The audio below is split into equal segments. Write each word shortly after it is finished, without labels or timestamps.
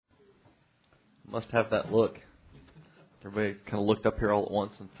must have that look. Everybody kind of looked up here all at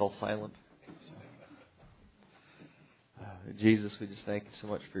once and fell silent. Jesus, we just thank you so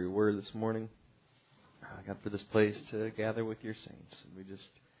much for your word this morning. God, for this place to gather with your saints. And we just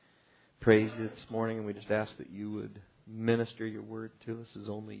praise you this morning, and we just ask that you would minister your word to us as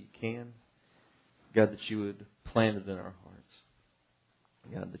only you can. God, that you would plant it in our hearts.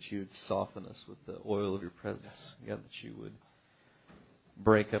 God, that you would soften us with the oil of your presence. God, that you would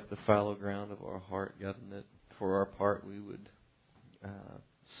break up the fallow ground of our heart. God, and that for our part we would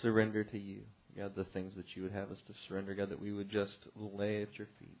surrender to you. God, the things that you would have us to surrender. God, that we would just lay at your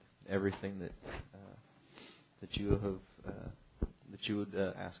feet everything that you would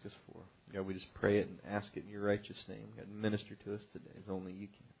ask us for. God, we just pray it and ask it in your righteous name. God, minister to us today as only you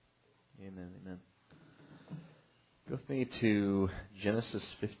can. Amen. Amen. Go with me to Genesis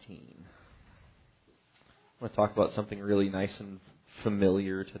 15. I want to talk about something really nice and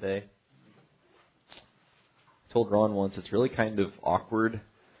familiar today. I told Ron once it's really kind of awkward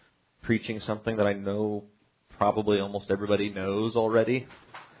preaching something that I know probably almost everybody knows already.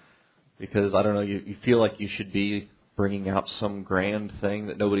 Because, I don't know, you feel like you should be bringing out some grand thing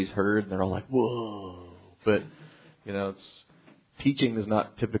that nobody's heard, and they're all like, whoa. But, teaching is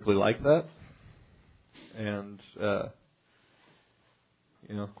not typically like that. And,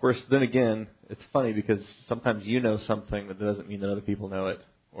 of course, then again, it's funny because sometimes you know something, but that doesn't mean that other people know it,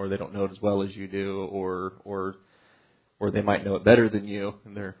 or they don't know it as well as you do, or they might know it better than you,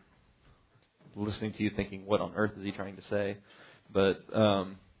 and they're listening to you thinking, what on earth is he trying to say? But,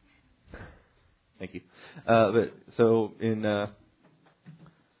 thank you. But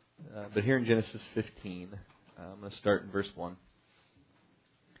here in Genesis 15, I'm going to start in verse 1.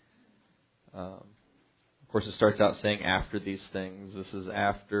 Of course, it starts out saying after these things. This is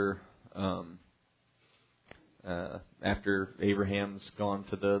after Abraham's gone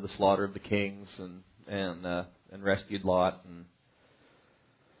to the slaughter of the kings and rescued Lot and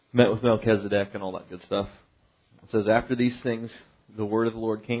met with Melchizedek and all that good stuff. It says, after these things, the word of the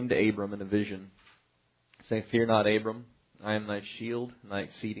Lord came to Abram in a vision, saying, fear not, Abram, I am thy shield and thy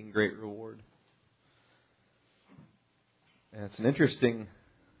exceeding great reward. And it's an interesting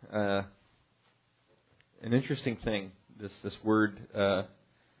thing, this word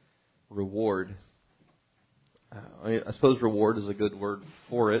reward. I suppose reward is a good word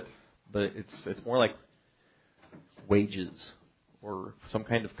for it, but it's more like wages or some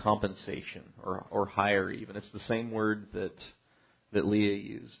kind of compensation or hire even. It's the same word that Leah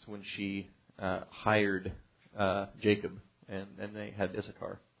used when she hired Jacob and they had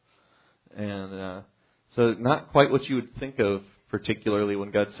Issachar. And so not quite what you would think of particularly when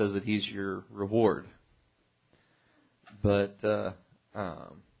God says that He's your reward. But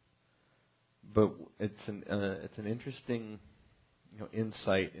it's an interesting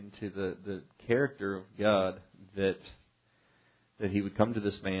insight into the character of God that He would come to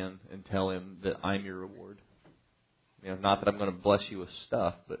this man and tell him that I'm your reward. Not that I'm going to bless you with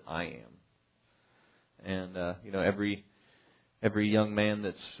stuff, but I am. And every young man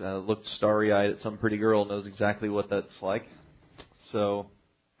that's looked starry-eyed at some pretty girl knows exactly what that's like. So.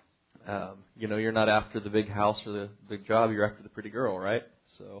 You're not after the big house or the big job, you're after the pretty girl, right?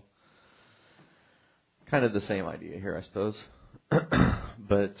 So, kind of the same idea here, I suppose.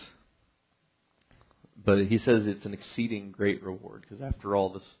 But he says it's an exceeding great reward, because after all,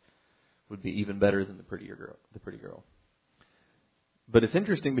 this would be even better than the pretty girl. But it's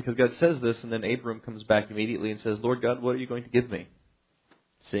interesting because God says this, and then Abram comes back immediately and says, Lord God, what are you going to give me,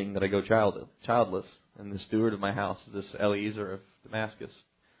 seeing that I go childless, and the steward of my house is this Eliezer of Damascus?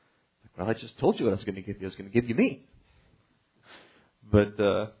 Well, I just told you what I was going to give you. I was going to give you me. But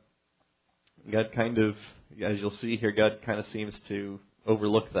God kind of, as you'll see here, God kind of seems to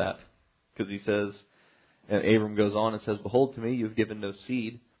overlook that. Because He says, and Abram goes on and says, behold, to me you have given no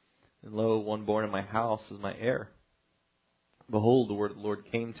seed, and lo, one born in my house is my heir. Behold, the word of the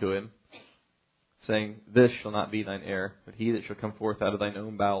Lord came to him, saying, this shall not be thine heir, but he that shall come forth out of thine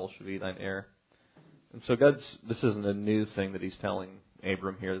own bowels shall be thine heir. And so this isn't a new thing that He's telling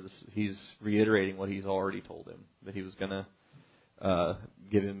Abram here. He's reiterating what He's already told him, that He was going to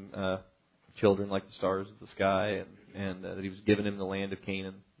give him children like the stars of the sky, and that He was giving him the land of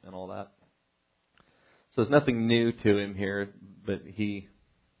Canaan and all that. So there's nothing new to him here, but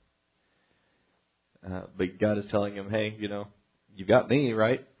God is telling him, hey, you've got me,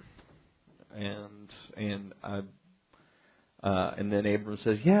 right? And then Abram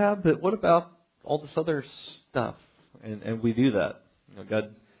says, yeah, but what about all this other stuff? And we do that.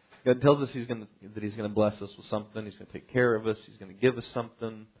 God tells us that He's going to bless us with something. He's going to take care of us. He's going to give us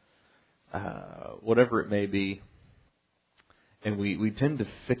something, whatever it may be. And we tend to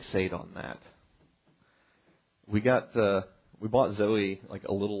fixate on that. we bought Zoe like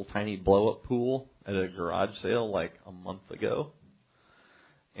a little tiny blow up pool at a garage sale like a month ago,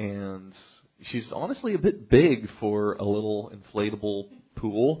 and she's honestly a bit big for a little inflatable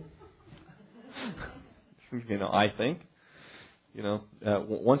pool. I think.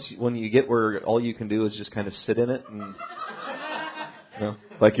 When you get where all you can do is just kind of sit in it, and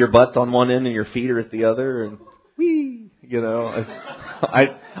like your butt's on one end and your feet are at the other, and whee,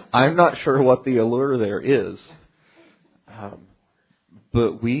 I'm not sure what the allure there is.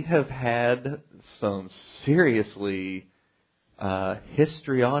 But we have had some seriously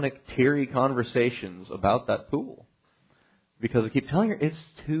histrionic, teary conversations about that pool. Because I keep telling her, it's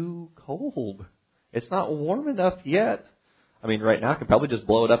too cold. It's not warm enough yet. I mean, right now I could probably just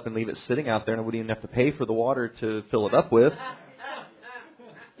blow it up and leave it sitting out there and I wouldn't even have to pay for the water to fill it up with.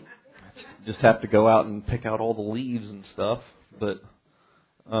 Just have to go out and pick out all the leaves and stuff. But,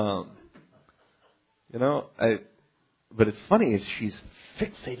 but it's funny is she's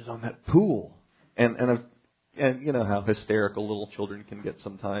fixated on that pool. And you know how hysterical little children can get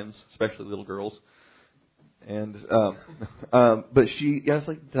sometimes, especially little girls. And but I was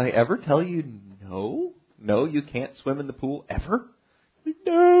like, did I ever tell you no, you can't swim in the pool ever? Like,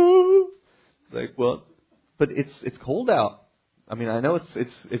 no. It's like, well, but it's cold out. I mean, I know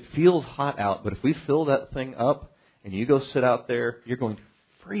it feels hot out, but if we fill that thing up and you go sit out there, you're going to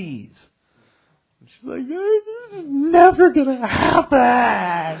freeze. And she's like, this is never gonna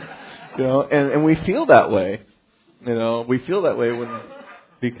happen. And we feel that way. We feel that way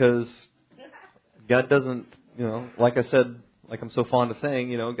because God doesn't, like I said, like I'm so fond of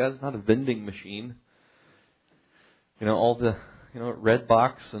saying, God's not a vending machine. All the,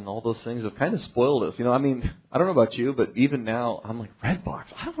 Redbox and all those things have kind of spoiled us. I mean, I don't know about you, but even now, I'm like,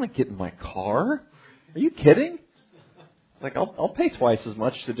 Redbox, I don't want to get in my car. Are you kidding? Like, I'll pay twice as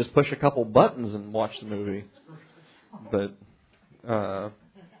much to just push a couple buttons and watch the movie. But,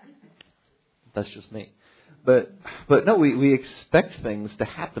 that's just me. But no, we expect things to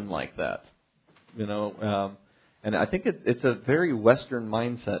happen like that. And I think it's a very Western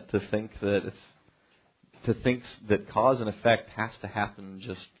mindset to think that cause and effect has to happen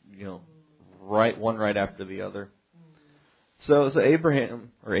just, one right after the other. So Abram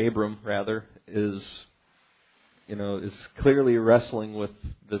rather, is clearly wrestling with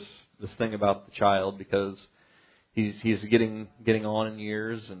this thing about the child because he's getting on in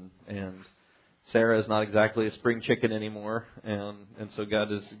years and Sarah is not exactly a spring chicken anymore, and so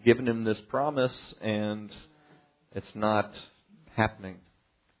God has given him this promise, and it's not happening.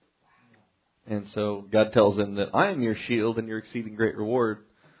 And so God tells him that I am your shield and your exceeding great reward.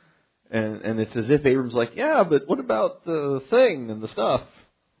 And it's as if Abram's like, yeah, but what about the thing and the stuff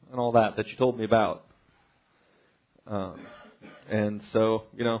and all that you told me about? And so,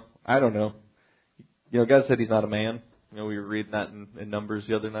 I don't know. God said he's not a man. We were reading that in Numbers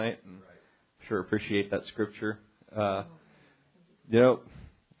the other night, and sure appreciate that scripture. I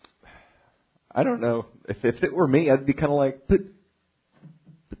don't know. If it were me, I'd be kind of like, but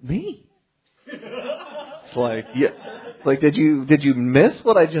me? It's like, yeah. It's like, did you miss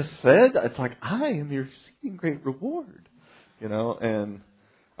what I just said? It's like, I am your exceeding great reward. And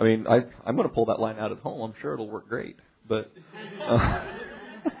I mean, I'm going to pull that line out at home. I'm sure it'll work great. But,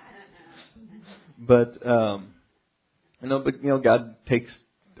 God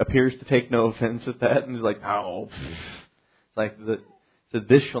appears to take no offense at that, and he's like, oh, like that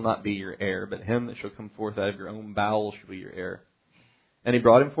this shall not be your heir, but him that shall come forth out of your own bowels shall be your heir. And he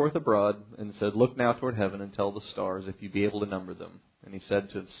brought him forth abroad and said, look now toward heaven and tell the stars if you be able to number them. And he said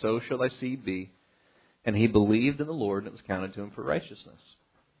to him, so shall thy seed be. And he believed in the Lord, and it was counted to him for righteousness.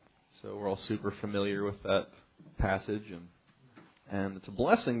 So we're all super familiar with that passage, and it's a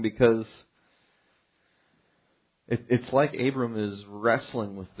blessing because it's like Abram is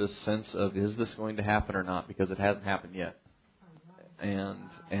wrestling with this sense of, is this going to happen or not? Because it hasn't happened yet.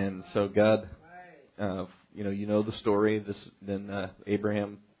 And so God, you know the story. Then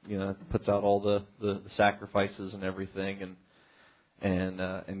Abraham, puts out all the sacrifices and everything,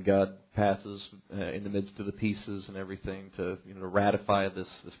 and God passes in the midst of the pieces and everything to ratify this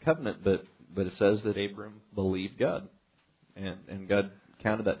covenant. But it says that Abram believed God, and God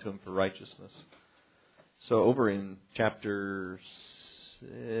counted that to him for righteousness. So over in chapter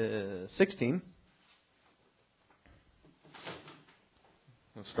 16,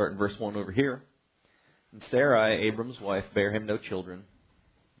 let's start in verse 1 over here. And Sarai, Abram's wife, bare him no children,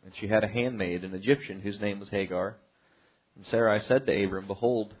 and she had a handmaid, an Egyptian, whose name was Hagar. And Sarai said to Abram,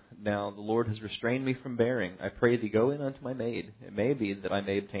 behold, now the Lord has restrained me from bearing. I pray thee, go in unto my maid. It may be that I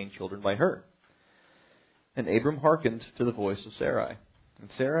may obtain children by her. And Abram hearkened to the voice of Sarai. And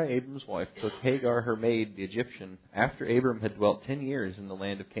Sarai, Abram's wife, took Hagar, her maid, the Egyptian, after Abram had dwelt 10 years in the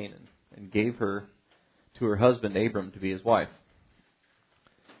land of Canaan, and gave her to her husband Abram to be his wife.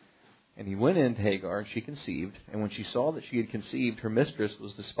 And he went in to Hagar, and she conceived. And when she saw that she had conceived, her mistress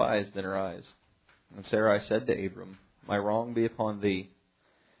was despised in her eyes. And Sarai said to Abram, My wrong be upon thee.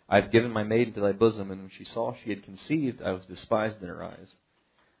 I have given my maid into thy bosom. And when she saw she had conceived, I was despised in her eyes.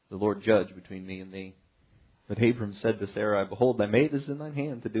 The Lord judge between me and thee. But Abram said to Sarai, Behold, thy maid is in thine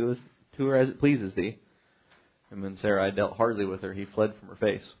hand to do to her as it pleases thee. And when Sarai dealt hardly with her, he fled from her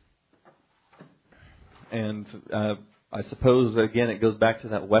face. And I suppose, again, it goes back to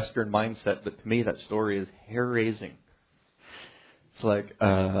that Western mindset, but to me that story is hair-raising. It's like,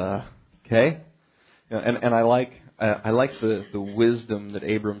 okay? You know, and I like the wisdom that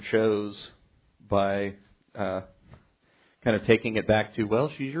Abram shows by kind of taking it back to, well,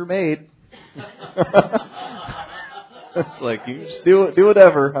 she's your maid. It's like, you just do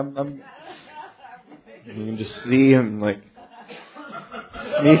whatever. You can just see him like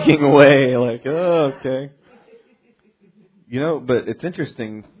sneaking away, like, oh, okay. You know, but it's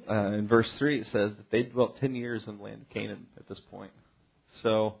interesting, in verse 3 it says that they dwelt 10 years in the land of Canaan at this point.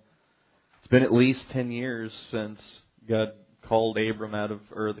 So, it's been at least 10 years since God called Abram out of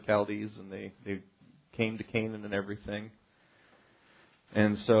Ur of the Chaldees, and they came to Canaan and everything.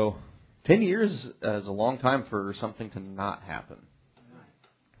 And so, 10 years is a long time for something to not happen.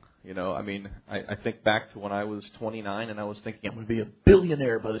 You know, I mean, I think back to when I was 29 and I was thinking I'm going to be a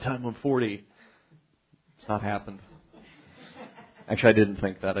billionaire by the time I'm 40. It's not happened. Actually, I didn't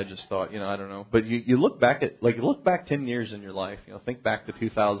think that. I just thought, I don't know. But you look back at, look back 10 years in your life. Think back to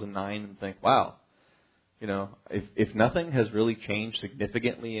 2009 and think, wow, if nothing has really changed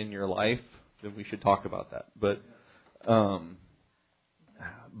significantly in your life, then we should talk about that. But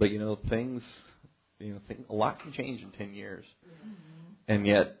things, a lot can change in 10 years. And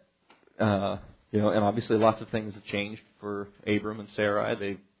yet, and obviously lots of things have changed for Abram and Sarai.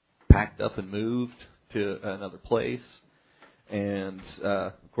 They packed up and moved to another place. And,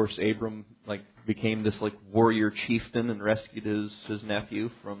 of course, Abram, became this, warrior chieftain and rescued his nephew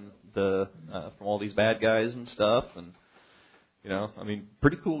from all these bad guys and stuff. And,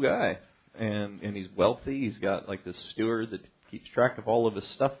 pretty cool guy. And he's wealthy. He's got, this steward that keeps track of all of his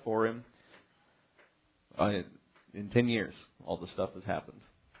stuff for him. In 10 years, all this stuff has happened.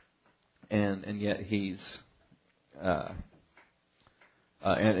 And yet he's...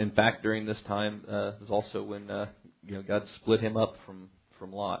 and in fact, during this time is also when God split him up from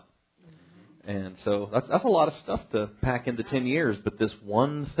Lot, and so that's a lot of stuff to pack into 10 years. But this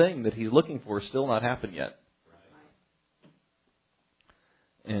one thing that he's looking for is still not happened yet.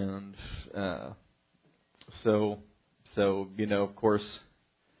 And so of course,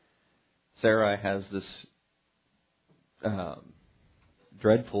 Sarai has this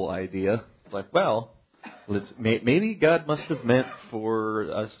dreadful idea, well. Maybe God must have meant for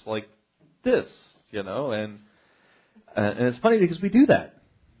us like this, and it's funny because we do that,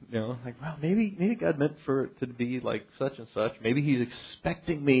 maybe God meant for it to be like such and such. Maybe He's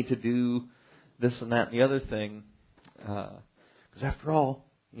expecting me to do this and that and the other thing, because after all,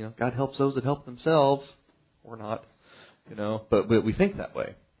 God helps those that help themselves, or not, but we think that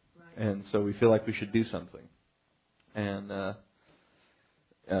way, and so we feel like we should do something, and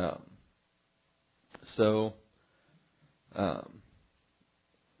So, of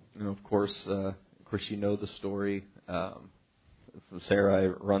course, the story. Sarai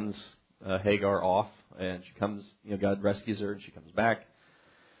runs Hagar off, and she comes. God rescues her, and she comes back,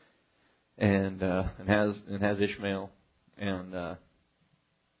 and has Ishmael, and at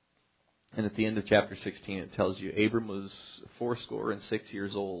the end of chapter 16, it tells you Abram was 86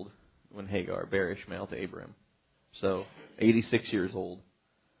 years old when Hagar bare Ishmael to Abram. So 86 years old.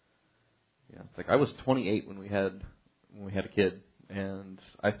 Yeah, it's I was 28 when we had a kid, and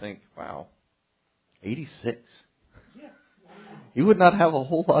I think, wow, 86. You would not have a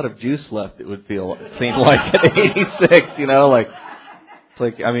whole lot of juice left. It seem like at 86.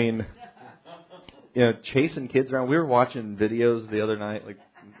 Chasing kids around. We were watching videos the other night. We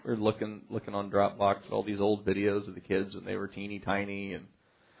were looking on Dropbox at all these old videos of the kids when they were teeny tiny, and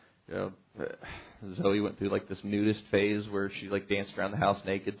Zoe went through this nudist phase where she danced around the house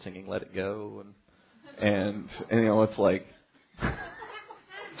naked singing Let It Go, and it's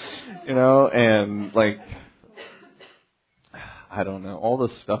I don't know, all the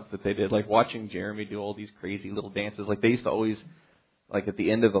stuff that they did, watching Jeremy do all these crazy little dances. They used to always, at the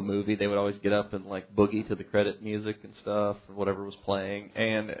end of a movie, they would always get up and boogie to the credit music and stuff, or whatever was playing,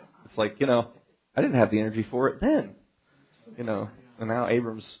 and it's I didn't have the energy for it then, and now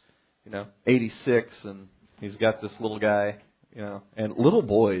Abram's 86, and he's got this little guy, You know, and little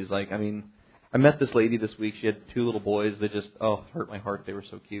boys, like, I mean, I met this lady this week. She had 2 little boys. They just, hurt my heart. They were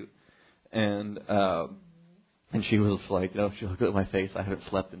so cute. And she was like, she looked at my face. I haven't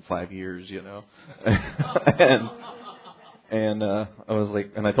slept in 5 years, and I was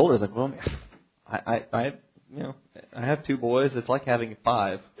like, and I told her, I was like, well, I have 2 boys. It's like having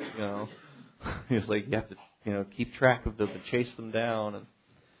 5, It's like you have to, keep track of them and chase them down.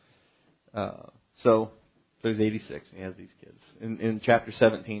 And so he's 86 and he has these kids. In chapter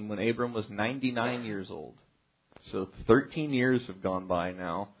 17, when Abram was 99 years old, so 13 years have gone by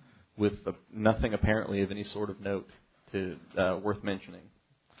now with nothing apparently of any sort of note worth mentioning.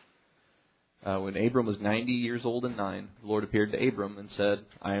 When Abram was 90 years old and 9, the Lord appeared to Abram and said,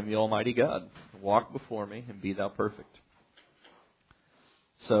 I am the Almighty God. Walk before me and be thou perfect.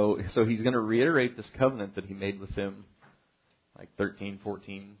 So he's going to reiterate this covenant that he made with him like 13,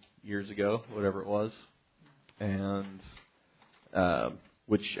 14 years ago, whatever it was. And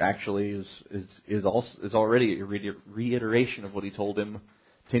which actually is already a reiteration of what he told him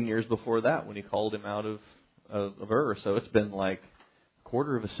 10 years before that when he called him out of Ur. So it's been like a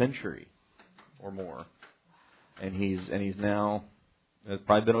quarter of a century or more, and he's now, it's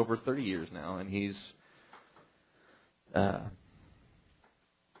probably been over 30 years now, and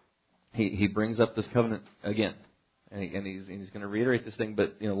he brings up this covenant again, and he's going to reiterate this thing.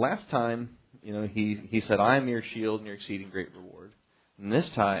 But last time, he said, I am your shield and your exceeding great reward. And this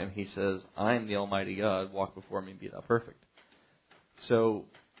time he says, I am the Almighty God. Walk before me and be thou perfect. So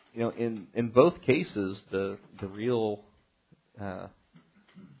in both cases, the real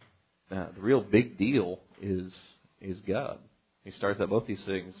big deal is God. He starts out both these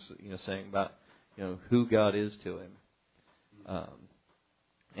things, saying about who God is to him,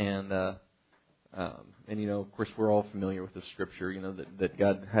 and of course we're all familiar with the scripture, that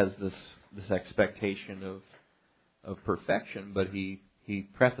God has this expectation of perfection, but he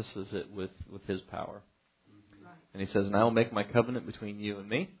prefaces it with His power, and He says, "And I will make my covenant between you and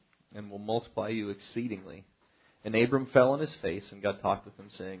me, and will multiply you exceedingly." And Abram fell on his face, and God talked with him,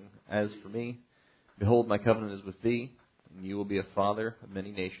 saying, As for me, behold, my covenant is with thee, and you will be a father of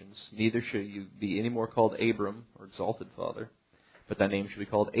many nations. Neither shall you be any more called Abram, or exalted father, but thy name shall be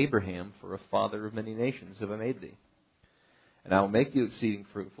called Abraham, for a father of many nations have I made thee. And I will make you exceeding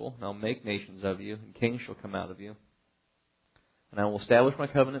fruitful, and I will make nations of you, and kings shall come out of you. And I will establish my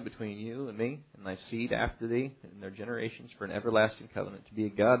covenant between you and me, and thy seed after thee, and their generations, for an everlasting covenant, to be a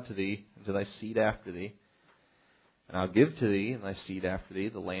God to thee, and to thy seed after thee. And I'll give to thee and thy seed after thee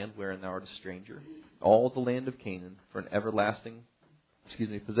the land wherein thou art a stranger, all the land of Canaan, for an everlasting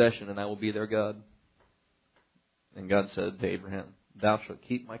possession, and I will be their God. And God said to Abraham, Thou shalt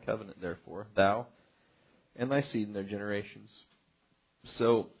keep my covenant, therefore, thou and thy seed in their generations.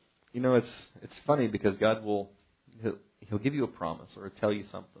 So, it's funny because God He'll give you a promise or tell you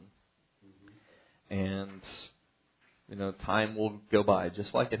something. And, time will go by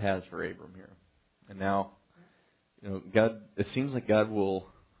just like it has for Abram here. And now, God, it seems like God will,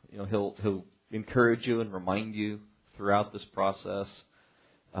 He'll encourage you and remind you throughout this process.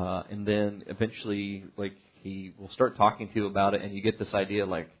 And then eventually, He will start talking to you about it, and you get this idea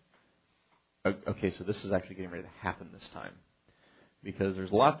okay, so this is actually getting ready to happen this time. Because there's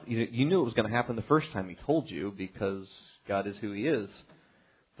a lot, you knew it was going to happen the first time He told you because God is who He is.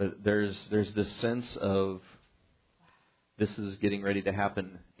 But there's this sense of this is getting ready to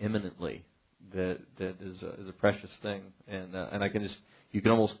happen imminently. That is a precious thing, and I can you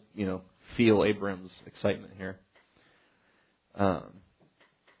can almost feel Abraham's excitement here. And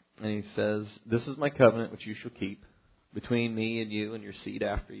he says, "This is my covenant which you shall keep between me and you and your seed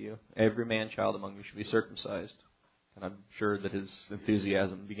after you. Every man child among you shall be circumcised." And I'm sure that his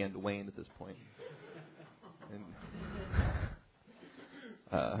enthusiasm began to wane at this point.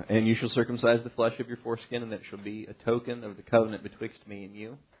 And you shall circumcise the flesh of your foreskin, and that shall be a token of the covenant betwixt me and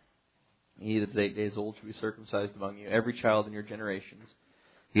you. He that is 8 days old shall be circumcised among you, every child in your generations.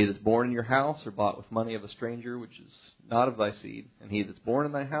 He that is born in your house or bought with money of a stranger, which is not of thy seed, and he that is born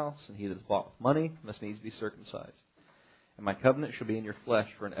in thy house, and he that is bought with money, must needs be circumcised. And my covenant shall be in your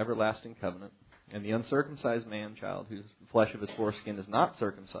flesh for an everlasting covenant. And the uncircumcised man child, whose flesh of his foreskin is not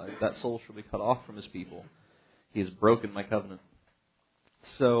circumcised, that soul shall be cut off from his people. He has broken my covenant.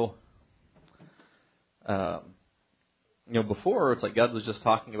 So, before it's like God was just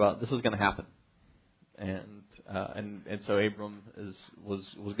talking about this is going to happen, and so Abram was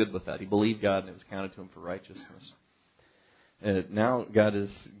good with that. He believed God, and it was counted to him for righteousness. Now God is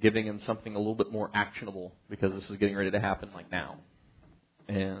giving him something a little bit more actionable because this is getting ready to happen like now,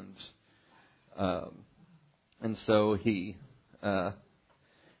 and so he,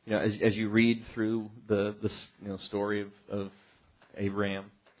 as you read through the story of Abraham.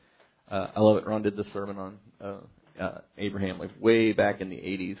 I love it. Ron did this sermon on Abraham, like way back in the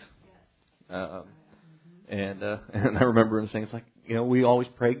 80s. And I remember him saying, it's like, we always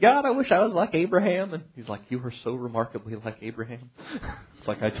pray, God, I wish I was like Abraham. And he's like, you are so remarkably like Abraham. It's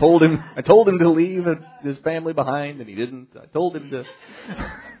like, I told him to leave his family behind, and he didn't. I told him to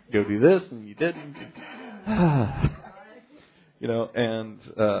go do this, and you didn't.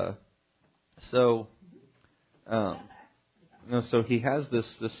 So he has this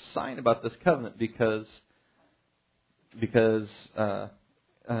sign about this covenant because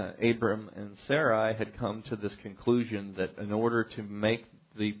Abram and Sarai had come to this conclusion that in order to make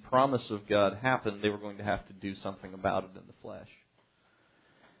the promise of God happen, they were going to have to do something about it in the flesh.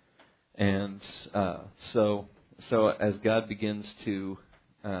 And so as God begins to,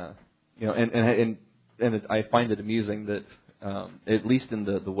 and I find it amusing that at least in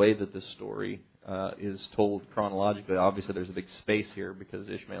the way that this story is told chronologically, obviously there's a big space here because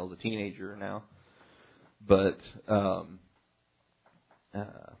Ishmael's a teenager now, but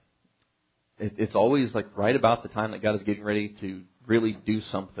it's always like right about the time that God is getting ready to really do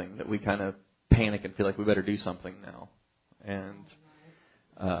something that we kind of panic and feel like we better do something now, and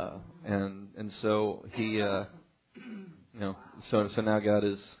so he, so now God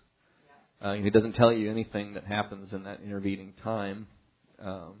is, he doesn't tell you anything that happens in that intervening time,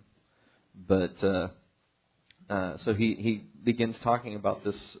 but so he begins talking about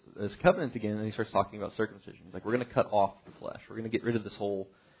this covenant again, and he starts talking about circumcision. He's like, we're going to cut off the flesh. We're going to get rid of this whole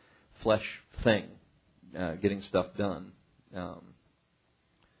flesh thing, getting stuff done.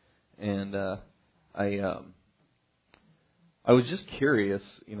 I was just curious.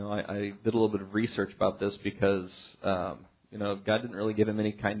 I did a little bit of research about this because God didn't really give him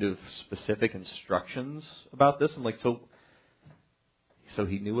any kind of specific instructions about this. I'm like, so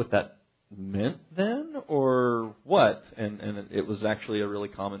he knew what that meant then, or what? And it was actually a really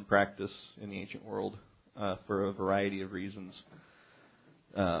common practice in the ancient world for a variety of reasons.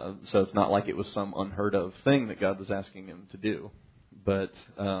 So it's not like it was some unheard of thing that God was asking him to do. But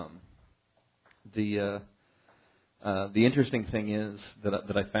the interesting thing is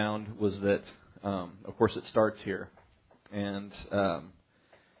that I found was that of course it starts here, and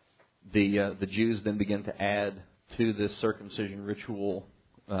the Jews then begin to add to this circumcision ritual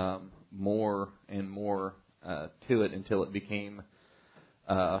more and more to it until it became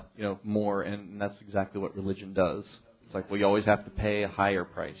more, and that's exactly what religion does. It's like, well, you always have to pay a higher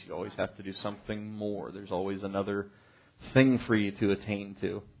price. You always have to do something more. There's always another thing for you to attain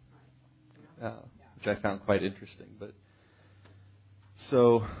to, which I found quite interesting. But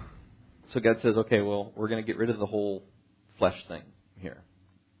so God says, okay, well, we're going to get rid of the whole flesh thing here,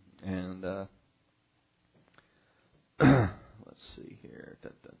 and let's see here.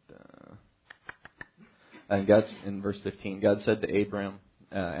 And God, in verse 15, God said to Abram,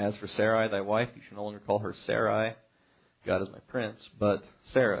 as for Sarai, thy wife, you shall no longer call her Sarai, God is my prince, but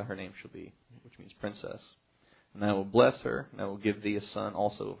Sarah, her name shall be, which means princess. And I will bless her, and I will give thee a son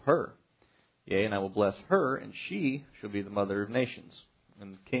also of her. Yea, and I will bless her, and she shall be the mother of nations,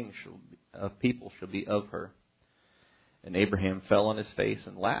 and the king of people shall be of her. And Abraham fell on his face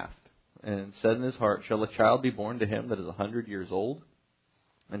and laughed, and said in his heart, shall a child be born to him that is 100 years old?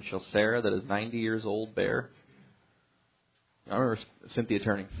 And shall Sarah that is 90 years old bear? I remember Cynthia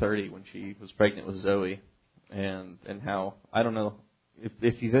turning 30 when she was pregnant with Zoe, and how, I don't know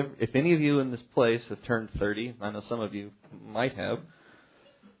if any of you in this place have turned 30. I know some of you might have.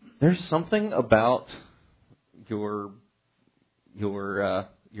 There's something about your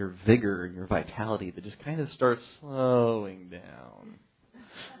vigor and your vitality that just kind of starts slowing down.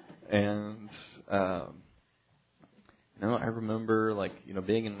 And I remember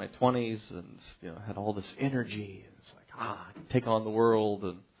being in my 20s and had all this energy, and it's like I can take on the world,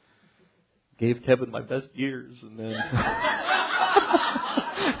 and gave Kevin my best years, and then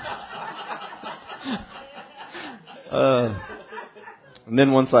and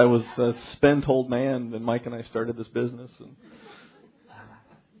then once I was a spent old man, then Mike and I started this business, and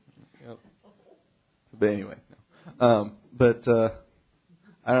but anyway, I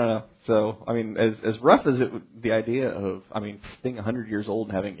don't know. So, I mean, as rough as the idea of, being 100 years old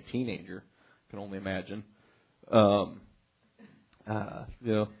and having a teenager, I can only imagine.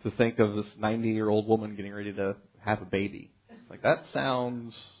 To think of this 90-year-old woman getting ready to have a baby. It's like, that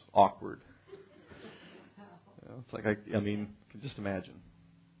sounds awkward. It's like, I can just imagine.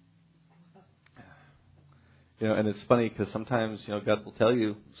 And it's funny because sometimes, God will tell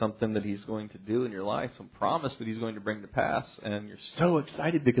you something that He's going to do in your life, some promise that He's going to bring to pass, and you're so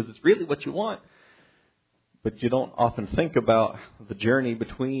excited because it's really what you want. But you don't often think about the journey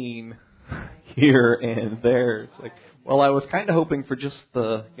between here and there. It's like, well, I was kind of hoping for just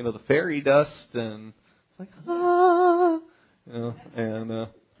the fairy dust, and it's like, and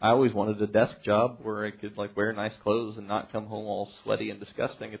I always wanted a desk job where I could like wear nice clothes and not come home all sweaty and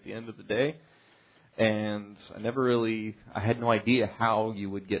disgusting at the end of the day. And I had no idea how you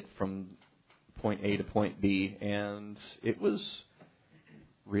would get from point A to point B, and it was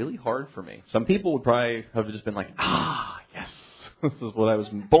really hard for me. Some people would probably have just been like, yes, this is what I was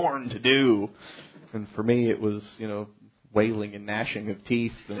born to do. And for me, it was, wailing and gnashing of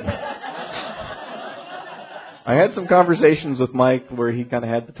teeth. And I had some conversations with Mike where he kind of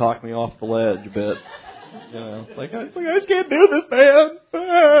had to talk me off the ledge a bit. It's like I just can't do this, man.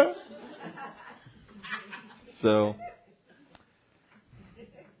 So,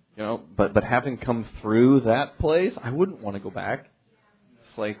 but having come through that place, I wouldn't want to go back.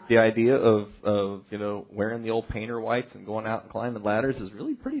 It's like the idea of wearing the old painter whites and going out and climbing ladders is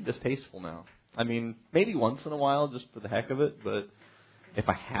really pretty distasteful now. I mean, maybe once in a while just for the heck of it, but if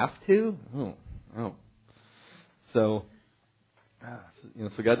I have to, oh. So,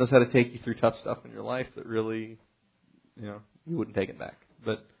 so God knows how to take you through tough stuff in your life that really, you wouldn't take it back.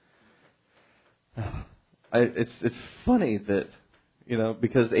 But it's funny that,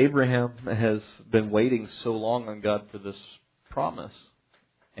 because Abraham has been waiting so long on God for this promise,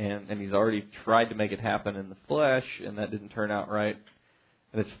 and he's already tried to make it happen in the flesh, and that didn't turn out right.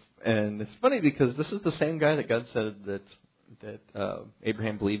 And it's funny because this is the same guy that God said that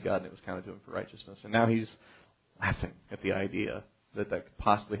Abraham believed God and it was counted to him for righteousness, and now he's laughing at the idea that could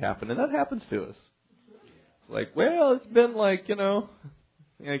possibly happen, and that happens to us. It's like, well, it's been like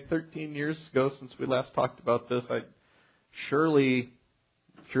 13 years ago since we last talked about this. Surely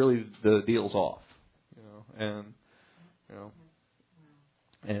the deal's off, and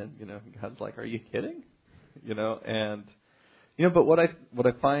God's like, are you kidding? But what I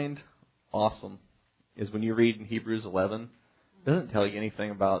find awesome is when you read in Hebrews 11, it doesn't tell you anything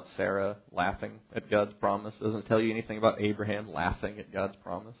about Sarah laughing at God's promise. It doesn't tell you anything about Abraham laughing at God's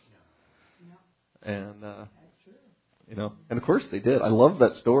promise. And and of course they did. I love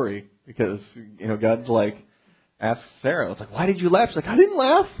that story because God's like asked Sarah, it's like, why did you laugh? She's like, I didn't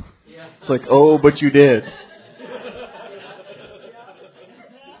laugh. It's like, oh, but you did.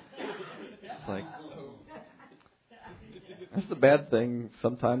 It's like, that's the bad thing.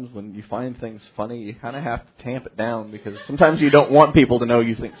 Sometimes when you find things funny, you kind of have to tamp it down because sometimes you don't want people to know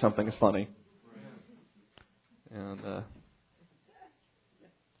you think something is funny. And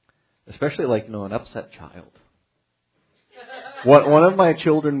especially like an upset child. One of my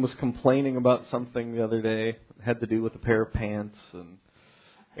children was complaining about something the other day. It had to do with a pair of pants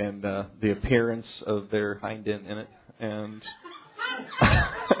and the appearance of their hind end in it, and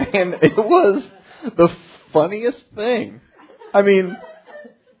it was the funniest thing. I mean,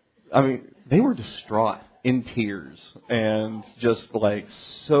 they were distraught, in tears, and just like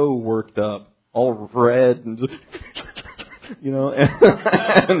so worked up, all red, and just,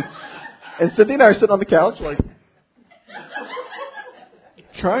 and Cindy and I are sitting on the couch like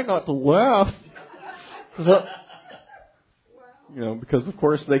trying not to laugh, because of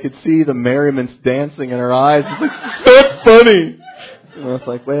course they could see the merriment dancing in our eyes. It's like, that's funny. It's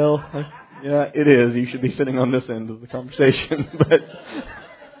like, well. Yeah, it is. You should be sitting on this end of the conversation. But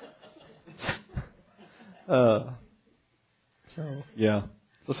so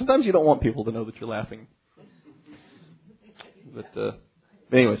sometimes you don't want people to know that you're laughing. But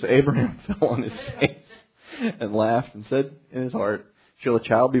anyway, so Abraham fell on his face and laughed and said in his heart, shall a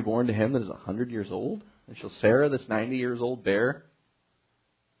child be born to him that is 100 years old? And shall Sarah that's 90 years old bear?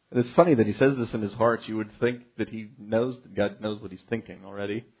 And it's funny that he says this in his heart. You would think that he knows that God knows what he's thinking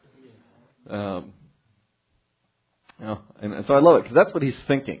already. And so I love it because that's what he's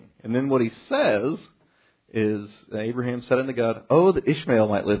thinking. And then what he says is, Abraham said unto God, oh, that Ishmael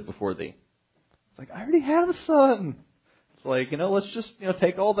might live before thee. It's like, I already have a son. It's like, let's just,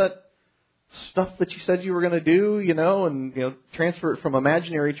 take all that stuff that you said you were going to do, and, transfer it from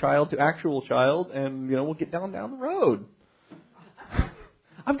imaginary child to actual child, and, we'll get down the road.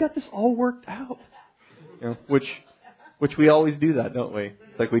 I've got this all worked out. Which we always do that, don't we?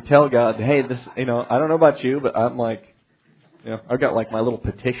 It's like we tell God, hey, this, I don't know about you, but I'm like, I've got like my little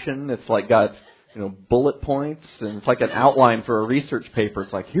petition. It's like got, bullet points, and it's like an outline for a research paper.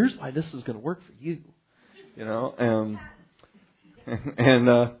 It's like, here's why this is going to work for you, and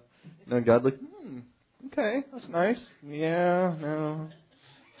God like, okay, that's nice. Yeah, no.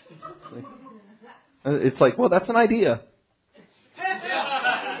 It's like, well, that's an idea,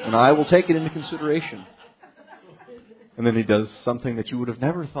 and I will take it into consideration. And then he does something that you would have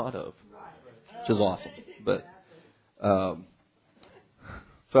never thought of, which is awesome. But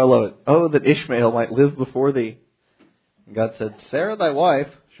So I love it. Oh, that Ishmael might live before thee. And God said, Sarah thy wife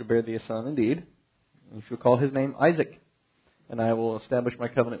shall bear thee a son indeed, and you shall call his name Isaac. And I will establish my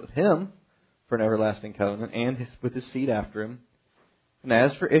covenant with him for an everlasting covenant, and with his seed after him. And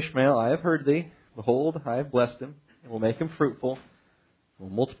as for Ishmael, I have heard thee. Behold, I have blessed him, and will make him fruitful, and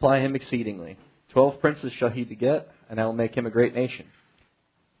will multiply him exceedingly. 12 princes shall he beget, and I will make him a great nation.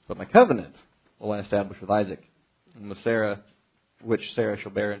 But my covenant will I establish with Isaac, and with Sarah, which Sarah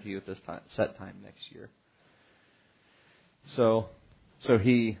shall bear unto you at this time, set time next year. So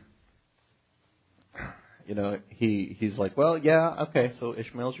he, he's like, well, yeah, okay, so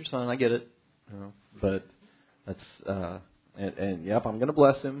Ishmael's your son, I get it, but that's and yep, I'm going to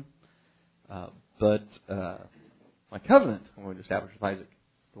bless him, but my covenant I'm going to establish with Isaac,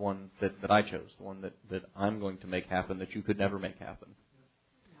 the one that I chose, the one that I'm going to make happen that you could never make happen.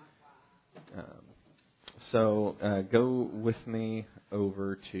 So go with me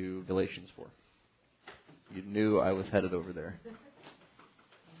over to Galatians 4. You knew I was headed over there.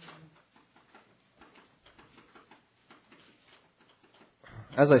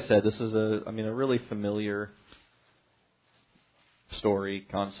 As I said, this is a really familiar story,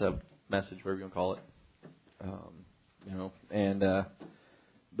 concept, message, whatever you want to call it.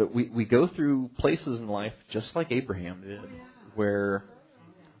 But we go through places in life just like Abraham did, where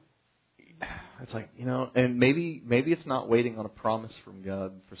it's like, and maybe it's not waiting on a promise from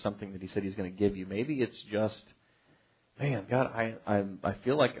God for something that He said He's going to give you. Maybe it's just, man, God, I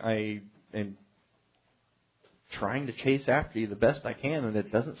feel like I am trying to chase after you the best I can, and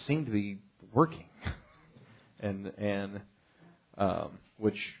it doesn't seem to be working.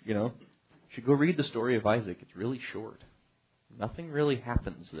 Which, you should go read the story of Isaac. It's really short. Nothing really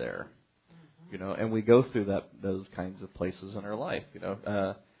happens there, and we go through those kinds of places in our life,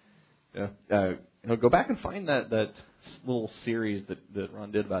 go back and find that little series that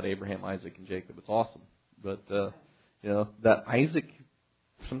Ron did about Abraham, Isaac, and Jacob. It's awesome. But that Isaac,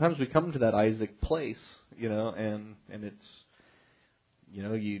 sometimes we come to that Isaac place, and it's,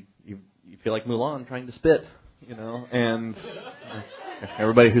 you feel like Mulan trying to spit, and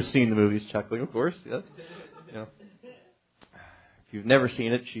everybody who's seen the movie's chuckling, of course, yes, If you've never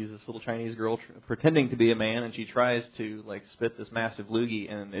seen it, she's this little Chinese girl pretending to be a man, and she tries to spit this massive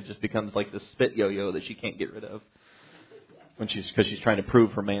loogie, and it just becomes like this spit yo-yo that she can't get rid of because she's trying to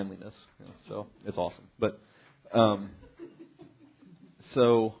prove her manliness. So it's awesome. But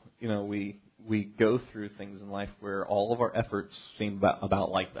we go through things in life where all of our efforts seem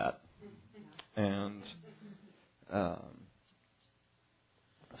about like that, and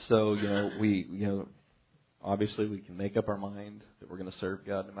obviously, we can make up our mind that we're going to serve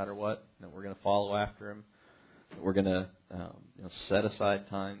God no matter what, that we're going to follow after Him, that we're going to set aside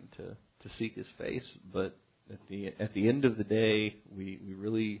time to seek His face. But at the end of the day, we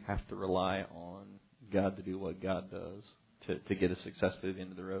really have to rely on God to do what God does to get us successfully to the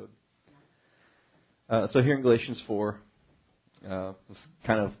end of the road. So here in Galatians 4, it's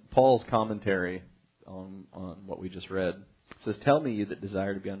kind of Paul's commentary on what we just read. It says, "Tell me, you that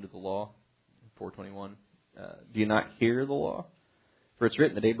desire to be under the law," 4:21. "Do you not hear the law? For it's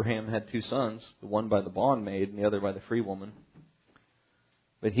written that Abraham had 2 sons, the one by the bondmaid and the other by the free woman.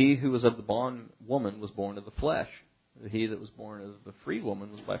 But he who was of the bondwoman was born of the flesh. But he that was born of the free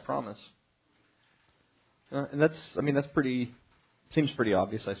woman was by promise." And that's pretty, seems pretty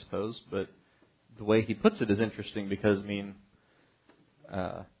obvious, I suppose. But the way he puts it is interesting because, in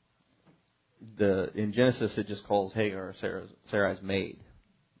Genesis it just calls Hagar Sarai's maid.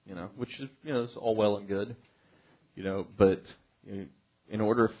 Which is, is all well and good, but in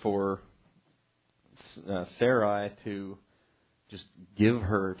order for Sarai to just give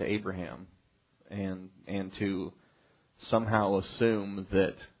her to Abraham and to somehow assume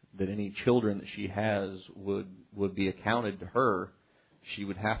that any children that she has would be accounted to her, she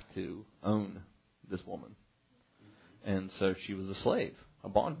would have to own this woman. And so she was a slave, a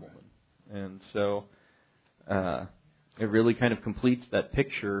bondwoman. And so it really kind of completes that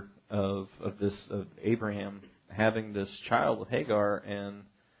picture of Abraham having this child with Hagar and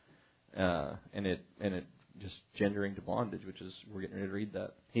it just gendering to bondage, which is, we're getting ready to read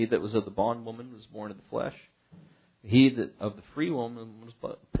that. "He that was of the bondwoman was born of the flesh. He that of the free woman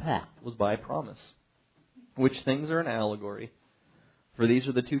was by promise. Which things are an allegory, for these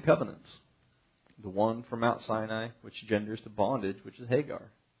are the 2 covenants. The one from Mount Sinai, which genders to bondage, which is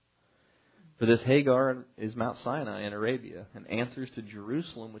Hagar. For this Hagar is Mount Sinai in Arabia, and answers to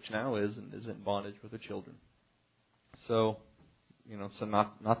Jerusalem, which now is and is in bondage with her children." So, so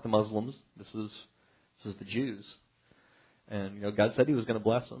not the Muslims. This is the Jews, and God said He was going to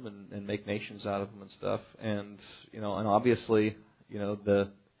bless them and make nations out of them and stuff. And and obviously,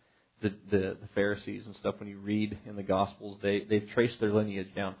 the Pharisees and stuff, when you read in the Gospels, they've traced their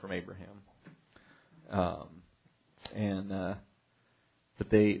lineage down from Abraham, but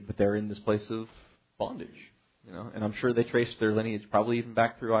they're in this place of bondage, and I'm sure they traced their lineage probably even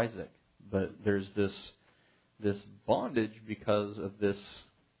back through Isaac. But there's this bondage because of this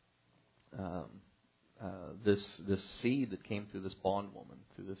seed that came through this bondwoman,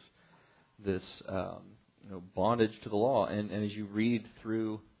 through this bondage to the law, and as you read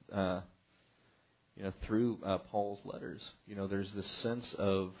through Paul's letters, there's this sense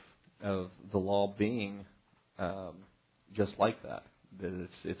of the law being just like that. That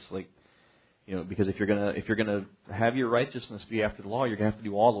it's like, because if you're gonna have your righteousness be after the law, you're gonna have to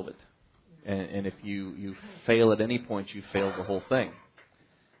do all of it, and if you fail at any point, you fail the whole thing,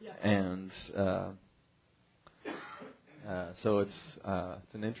 and so it's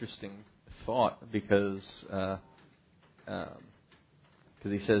an interesting thought because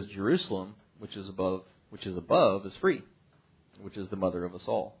he says Jerusalem, which is above, is free, which is the mother of us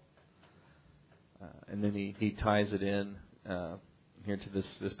all. And then he ties it in here to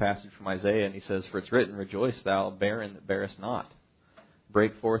this passage from Isaiah, and he says, "For it's written, Rejoice, thou barren that bearest not.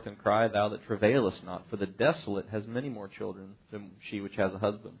 Break forth and cry, thou that travailest not. For the desolate has many more children than she which has a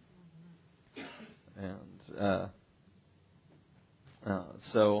husband." And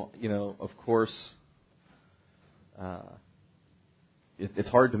so, of course, it's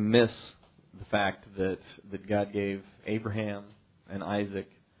hard to miss the fact that God gave Abraham and Isaac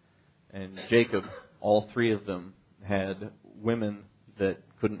and Jacob, all three of them had women that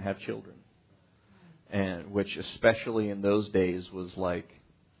couldn't have children, and which, especially in those days, was like,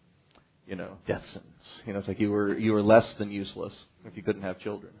 death sentence. It's like you were less than useless if you couldn't have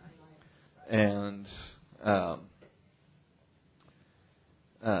children, and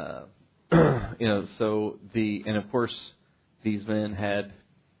and of course these men had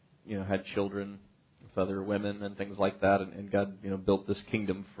children with other women and things like that, and God built this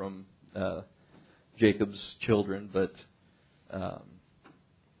kingdom from Jacob's children, but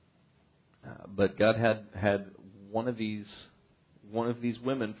God had one of these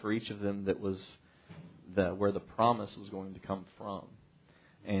women for each of them that was where the promise was going to come from,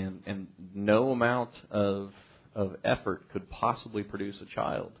 and no amount of effort could possibly produce a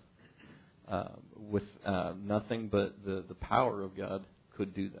child. With nothing but the power of God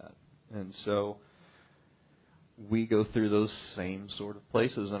could do that. And so we go through those same sort of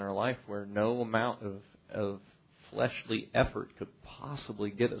places in our life where no amount of fleshly effort could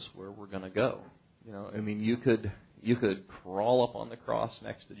possibly get us where we're going to go. You could crawl up on the cross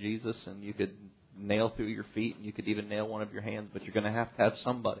next to Jesus, and you could nail through your feet, and you could even nail one of your hands, but you're going to have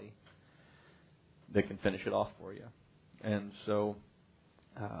somebody that can finish it off for you. And so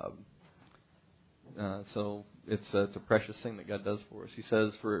it's a precious thing that God does for us. He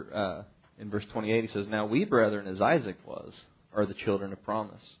says in verse 28, he says, "Now we, brethren, as Isaac was, are the children of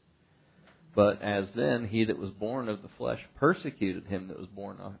promise. But as then he that was born of the flesh persecuted him that was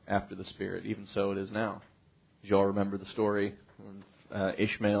born after the Spirit, even so it is now." You all remember the story when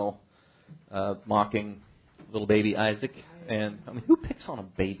Ishmael mocking little baby Isaac, and who picks on a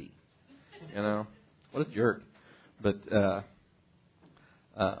baby? What a jerk. But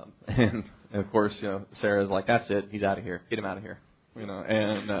and of course, Sarah's like, "That's it. He's out of here. Get him out of here."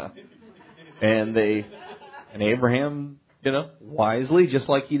 And Abraham, wisely, just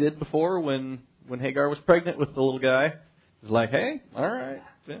like he did before when Hagar was pregnant with the little guy, is like, "Hey, all right,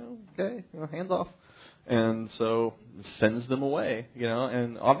 okay, hands off," and so sends them away.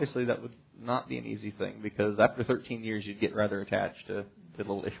 And obviously that would not be an easy thing, because after 13 years you'd get rather attached to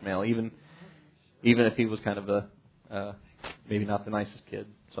little Ishmael, even if he was kind of a maybe not the nicest kid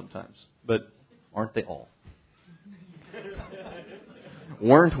sometimes. But aren't they all?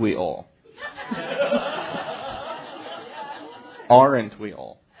 Weren't we all? Aren't we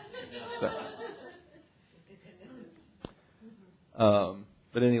all?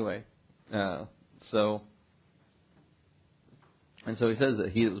 But anyway, so he says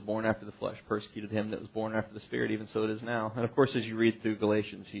that he that was born after the flesh persecuted him that was born after the Spirit, even so it is now. And of course, as you read through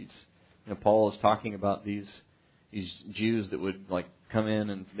Galatians, Paul is talking about these Jews that would come in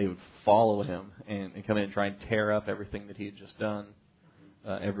and they would follow him and come in and try and tear up everything that he had just done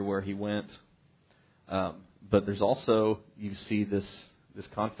everywhere he went. But there's also, you see this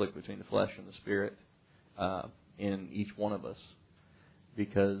conflict between the flesh and the Spirit in each one of us,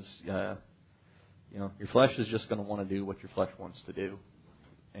 because your flesh is just going to want to do what your flesh wants to do,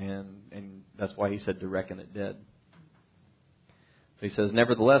 and that's why he said to reckon it dead. So he says,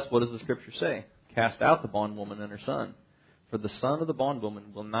 "Nevertheless, what does the Scripture say? Cast out the bondwoman and her son, for the son of the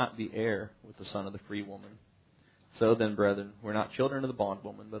bondwoman will not be heir with the son of the free woman. So then, brethren, we're not children of the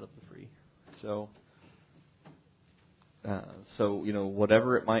bondwoman, but of the free. So,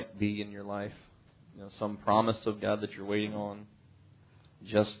 whatever it might be in your life, some promise of God that you're waiting on,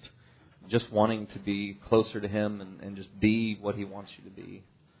 just wanting to be closer to Him and just be what He wants you to be.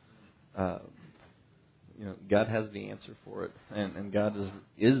 God has the answer for it, and God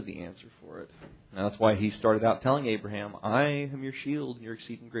is the answer for it. And that's why He started out telling Abraham, "I am your shield and your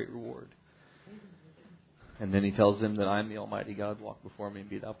exceeding great reward." And then He tells him that I'm the Almighty God, walk before Me and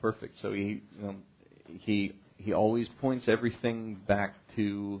be thou perfect. So He always points everything back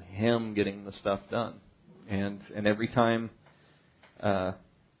to Him getting the stuff done. And every time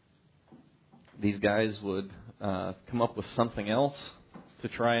these guys would come up with something else to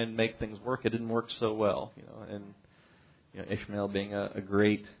try and make things work, it didn't work so well. And Ishmael being a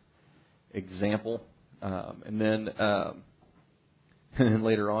great example. And then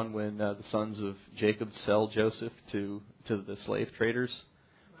later on, when the sons of Jacob sell Joseph to the slave traders,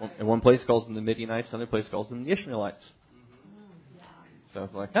 in one place calls them the Midianites, another place calls them the Ishmaelites. So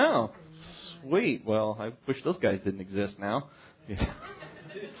it's like, oh, sweet. Well, I wish those guys didn't exist now.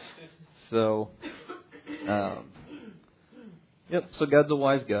 So, So God's a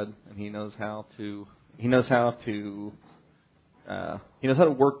wise God, and He knows how to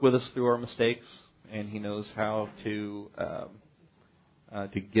work with us through our mistakes, and He knows how to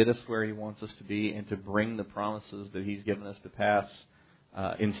get us where He wants us to be, and to bring the promises that He's given us to pass,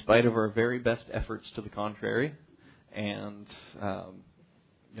 in spite of our very best efforts to the contrary, and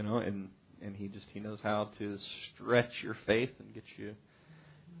He knows how to stretch your faith and get you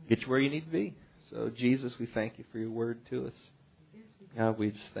where you need to be. So Jesus, we thank You for Your word to us. God,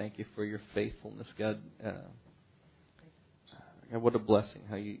 we just thank You for Your faithfulness, God. God, what a blessing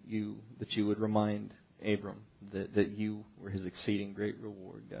how you would remind Abram that You were his exceeding great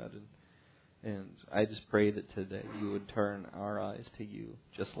reward, God. And I just pray that today You would turn our eyes to You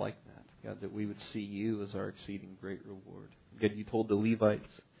just like that, God, that we would see You as our exceeding great reward. God, You told the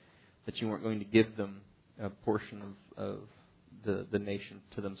Levites that You weren't going to give them a portion of the nation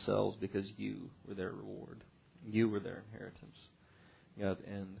to themselves because You were their reward. You were their inheritance. God,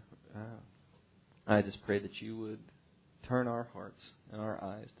 and I just pray that You would turn our hearts and our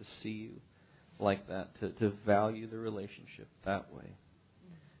eyes to see You like that, to value the relationship that way,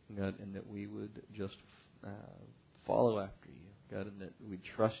 God, and that we would just follow after You, God, and that we'd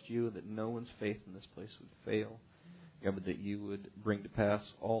trust You, that no one's faith in this place would fail, God, but that You would bring to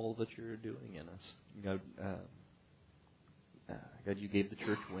pass all that You're doing in us. God, God, You gave the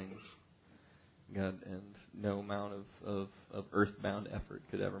church wings, God, and no amount of earthbound effort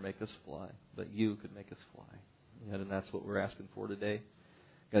could ever make us fly, but You could make us fly. God, and that's what we're asking for today.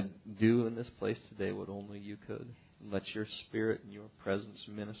 God, do in this place today what only You could. Let Your Spirit and Your presence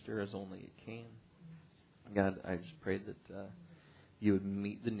minister as only it can. God, I just pray that You would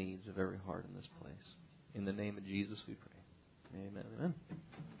meet the needs of every heart in this place. In the name of Jesus we pray. Amen. Amen.